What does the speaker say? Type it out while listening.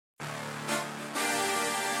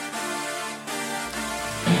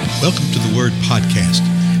Welcome to the Word Podcast.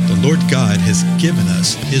 The Lord God has given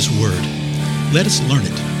us His Word. Let us learn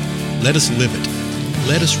it. Let us live it.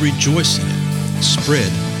 Let us rejoice in it.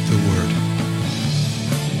 Spread the Word.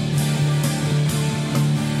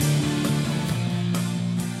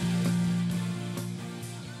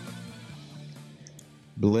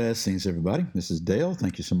 Blessings, everybody. This is Dale.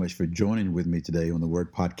 Thank you so much for joining with me today on the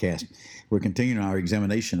Word Podcast. We're continuing our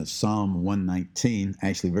examination of Psalm 119,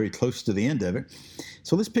 actually very close to the end of it.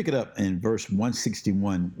 So let's pick it up in verse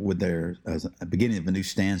 161 with their as a beginning of a new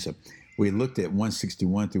stanza. We looked at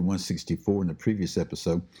 161 through 164 in the previous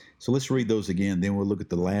episode. So let's read those again. Then we'll look at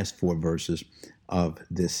the last four verses of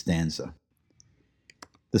this stanza.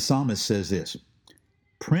 The psalmist says this: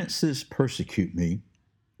 "Princes persecute me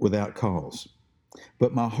without cause,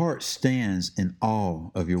 but my heart stands in awe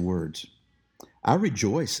of your words. I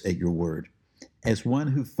rejoice at your word as one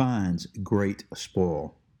who finds great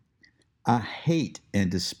spoil. I hate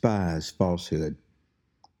and despise falsehood,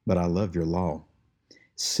 but I love your law.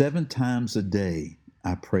 7 times a day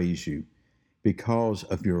I praise you because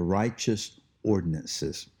of your righteous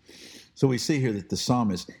ordinances." So we see here that the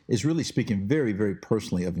psalmist is really speaking very, very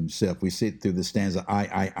personally of himself. We see it through the stanza,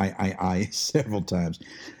 I, several times.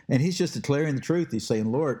 And he's just declaring the truth. He's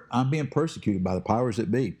saying, Lord, I'm being persecuted by the powers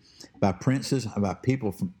that be, by princes, by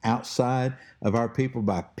people from outside of our people,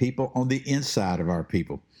 by people on the inside of our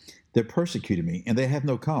people. They're persecuting me, and they have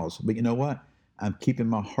no cause. But you know what? I'm keeping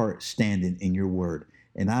my heart standing in your word,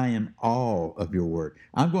 and I am all of your word.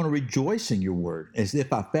 I'm going to rejoice in your word as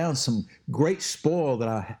if I found some great spoil that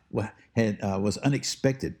I had was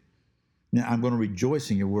unexpected. Now I'm going to rejoice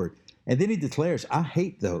in your word. And then he declares, I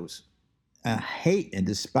hate those. I hate and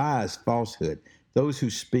despise falsehood, those who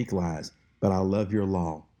speak lies, but I love your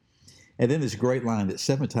law. And then this great line that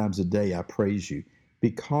 7 times a day I praise you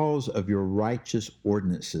because of your righteous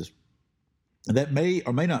ordinances. That may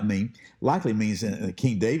or may not mean, likely means in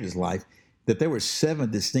King David's life, that there were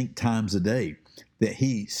 7 distinct times a day that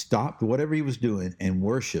he stopped whatever he was doing and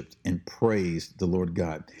worshiped and praised the Lord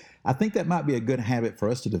God. I think that might be a good habit for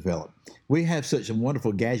us to develop. We have such a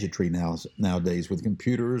wonderful gadgetry nowadays with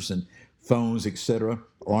computers and phones, etc.,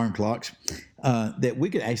 alarm clocks, that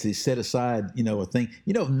we could actually set aside, a thing.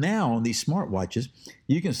 Now on these smartwatches,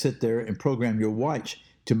 you can sit there and program your watch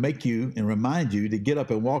to make you and remind you to get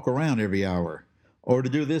up and walk around every hour, or to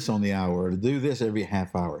do this on the hour, or to do this every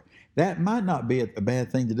half hour. That might not be a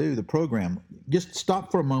bad thing to do, the program. Just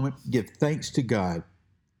stop for a moment, give thanks to God.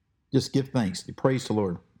 Just give thanks, praise the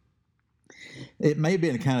Lord. It may be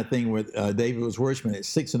the kind of thing where David was worshiping at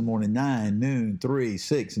 6 in the morning, 9, noon, 3,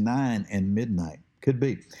 6, 9, and midnight. Could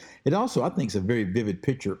be. It also, I think, is a very vivid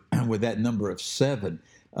picture with that number of 7,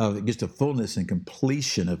 of just a fullness and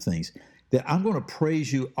completion of things, that I'm going to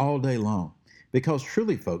praise you all day long. Because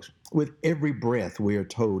truly, folks, with every breath, we are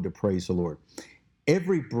told to praise the Lord.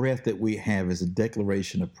 Every breath that we have is a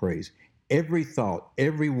declaration of praise. Every thought,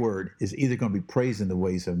 every word is either going to be praising the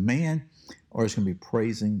ways of man, or it's going to be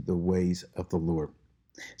praising the ways of the Lord.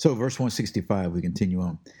 So verse 165, we continue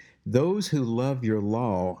on. Those who love your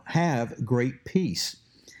law have great peace,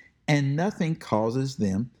 and nothing causes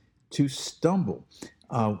them to stumble.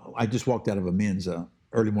 I just walked out of a men's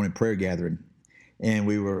early morning prayer gathering, and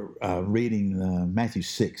we were reading Matthew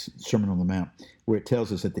 6, Sermon on the Mount, where it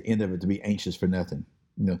tells us at the end of it to be anxious for nothing.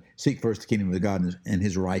 Seek first the kingdom of God and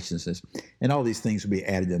his righteousness, and all these things will be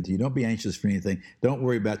added unto you. Don't be anxious for anything. Don't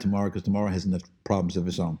worry about tomorrow, because tomorrow has enough problems of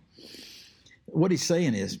its own. What he's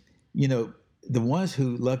saying is, the ones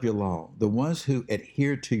who love your law, the ones who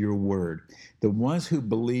adhere to your word, the ones who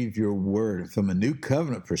believe your word from a new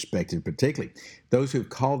covenant perspective, particularly those who have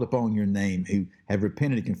called upon your name, who have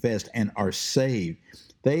repented and confessed and are saved,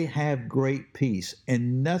 they have great peace,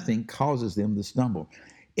 and nothing causes them to stumble.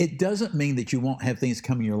 It doesn't mean that you won't have things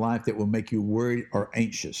come in your life that will make you worried or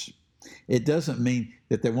anxious. It doesn't mean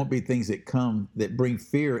that there won't be things that come that bring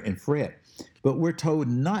fear and fret. But we're told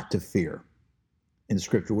not to fear. In the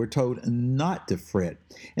scripture, we're told not to fret.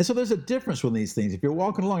 And so there's a difference with these things. If you're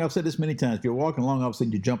walking along, I've said this many times, if you're walking along, all of a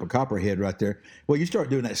sudden you jump a copperhead right there. Well, you start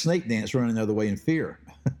doing that snake dance, running the other way in fear.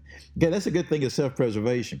 Okay, that's a good thing of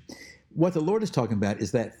self-preservation. What the Lord is talking about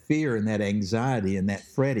is that fear and that anxiety and that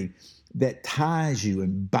fretting that ties you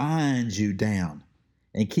and binds you down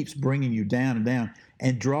and keeps bringing you down and down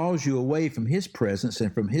and draws you away from his presence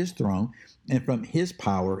and from his throne and from his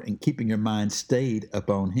power, and keeping your mind stayed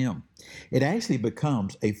upon him. It actually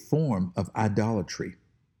becomes a form of idolatry,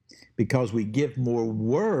 because we give more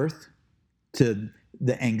worth to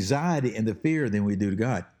the anxiety and the fear than we do to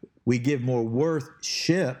God. We give more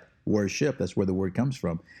worship, that's where the word comes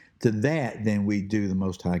from, to that than we do the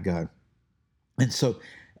Most High God. And so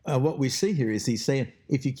what we see here is he's saying,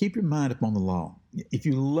 if you keep your mind upon the law, if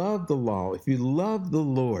you love the law, if you love the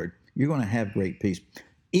Lord, you're going to have great peace.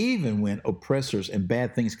 Even when oppressors and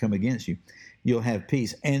bad things come against you, you'll have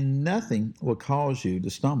peace, and nothing will cause you to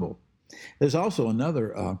stumble. There's also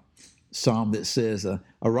another psalm that says, a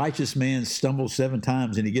righteous man stumbles 7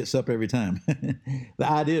 times and he gets up every time. The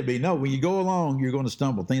idea would be, no, when you go along, you're going to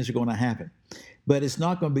stumble. Things are going to happen. But it's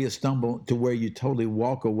not going to be a stumble to where you totally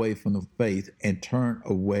walk away from the faith and turn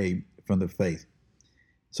away from the faith.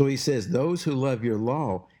 So he says, those who love your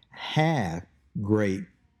law have great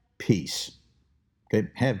peace. Okay,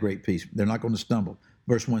 have great peace. They're not going to stumble.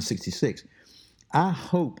 Verse 166, I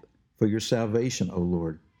hope for your salvation, O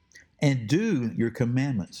Lord, and do your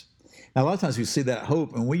commandments. Now, a lot of times we see that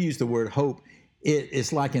hope, and we use the word hope,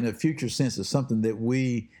 it's like in a future sense of something that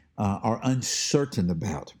we are uncertain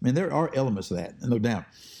about. I mean, there are elements of that, no doubt.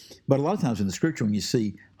 But a lot of times in the scripture, when you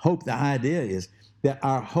see hope, the idea is that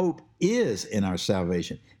our hope is in our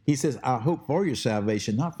salvation. He says, our hope for your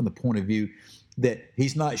salvation, not from the point of view that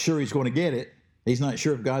he's not sure he's going to get it. He's not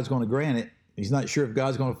sure if God's going to grant it. He's not sure if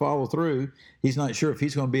God's going to follow through. He's not sure if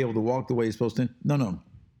he's going to be able to walk the way he's supposed to. No.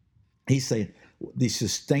 He's saying, the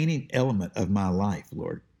sustaining element of my life,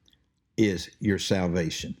 Lord, is your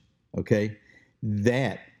salvation, okay?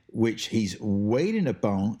 That which he's waiting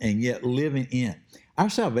upon and yet living in. Our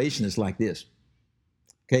salvation is like this,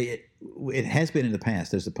 okay? It has been in the past.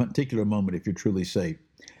 There's a particular moment if you're truly saved.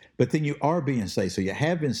 But then you are being saved. So you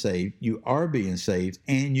have been saved, you are being saved,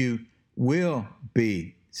 and you will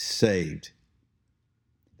be saved.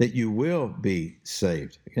 That you will be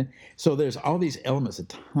saved. Okay? So there's all these elements of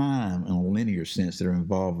time in a linear sense that are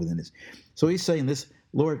involved within this. So he's saying this,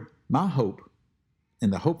 Lord, my hope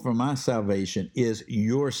and the hope for my salvation is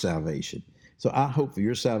your salvation. So I hope for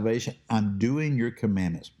your salvation. I'm doing your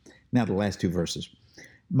commandments. Now the last 2 verses.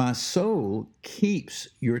 My soul keeps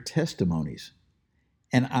your testimonies,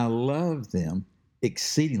 and I love them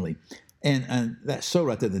exceedingly. And that soul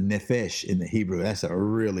right there, the nephesh in the Hebrew, that's a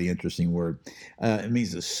really interesting word. It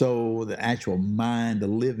means the soul, the actual mind, the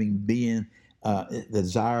living being, the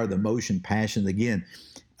desire, the emotion, passion. Again,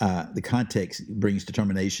 the context brings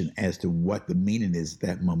determination as to what the meaning is at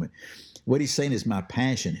that moment. What he's saying is my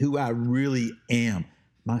passion, who I really am.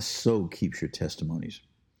 My soul keeps your testimonies.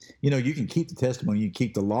 You know, you can keep the testimony, you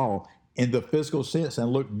keep the law in the physical sense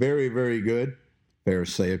and look very, very good.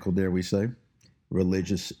 Pharisaical, dare we say.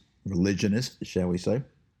 Religionist, shall we say.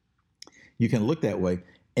 You can look that way,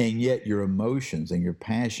 and yet your emotions and your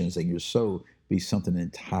passions and your soul be something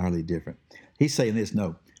entirely different. He's saying this,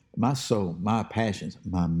 no, my soul, my passions,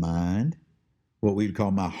 my mind, what we'd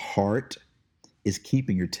call my heart, is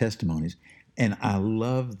keeping your testimonies, and I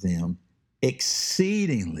love them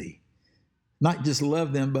exceedingly. Not just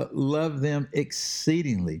love them, but love them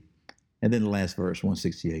exceedingly. And then the last verse,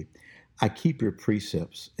 168, I keep your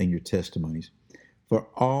precepts and your testimonies, for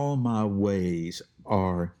all my ways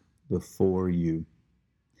are before you.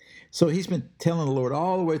 So he's been telling the Lord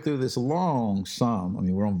all the way through this long psalm. I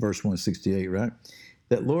mean, we're on verse 168, right?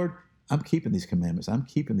 That, Lord, I'm keeping these commandments. I'm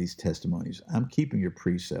keeping these testimonies. I'm keeping your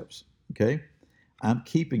precepts, okay? I'm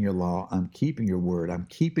keeping your law. I'm keeping your word. I'm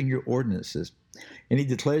keeping your ordinances. And he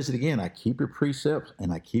declares it again. I keep your precepts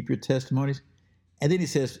and I keep your testimonies. And then he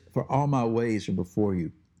says, for all my ways are before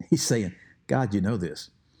you. He's saying, God, you know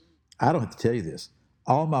this. I don't have to tell you this.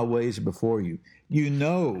 All my ways are before you. You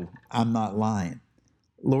know I'm not lying.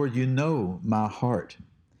 Lord, you know my heart.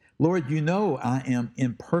 Lord, you know I am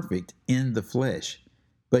imperfect in the flesh,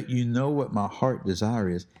 but you know what my heart desire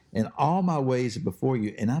is. And all my ways are before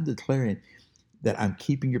you. And I'm declaring that I'm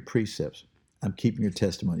keeping your precepts. I'm keeping your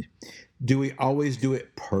testimonies. Do we always do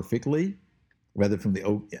it perfectly? Rather from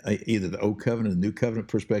either the old covenant or the new covenant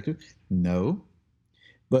perspective? No.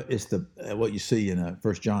 But it's what you see in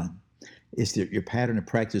 1 John. It's your pattern of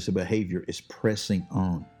practice of behavior is pressing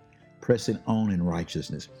on in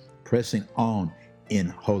righteousness, pressing on in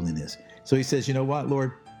holiness. So he says, you know what,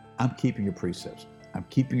 Lord, I'm keeping your precepts. I'm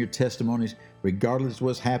keeping your testimonies, regardless of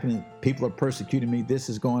what's happening. People are persecuting me. This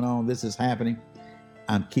is going on. This is happening.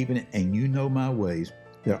 I'm keeping it, and you know my ways.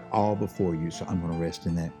 They're all before you, so I'm going to rest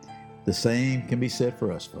in that. The same can be said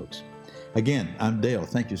for us, folks. Again, I'm Dale.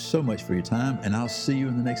 Thank you so much for your time, and I'll see you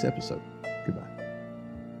in the next episode.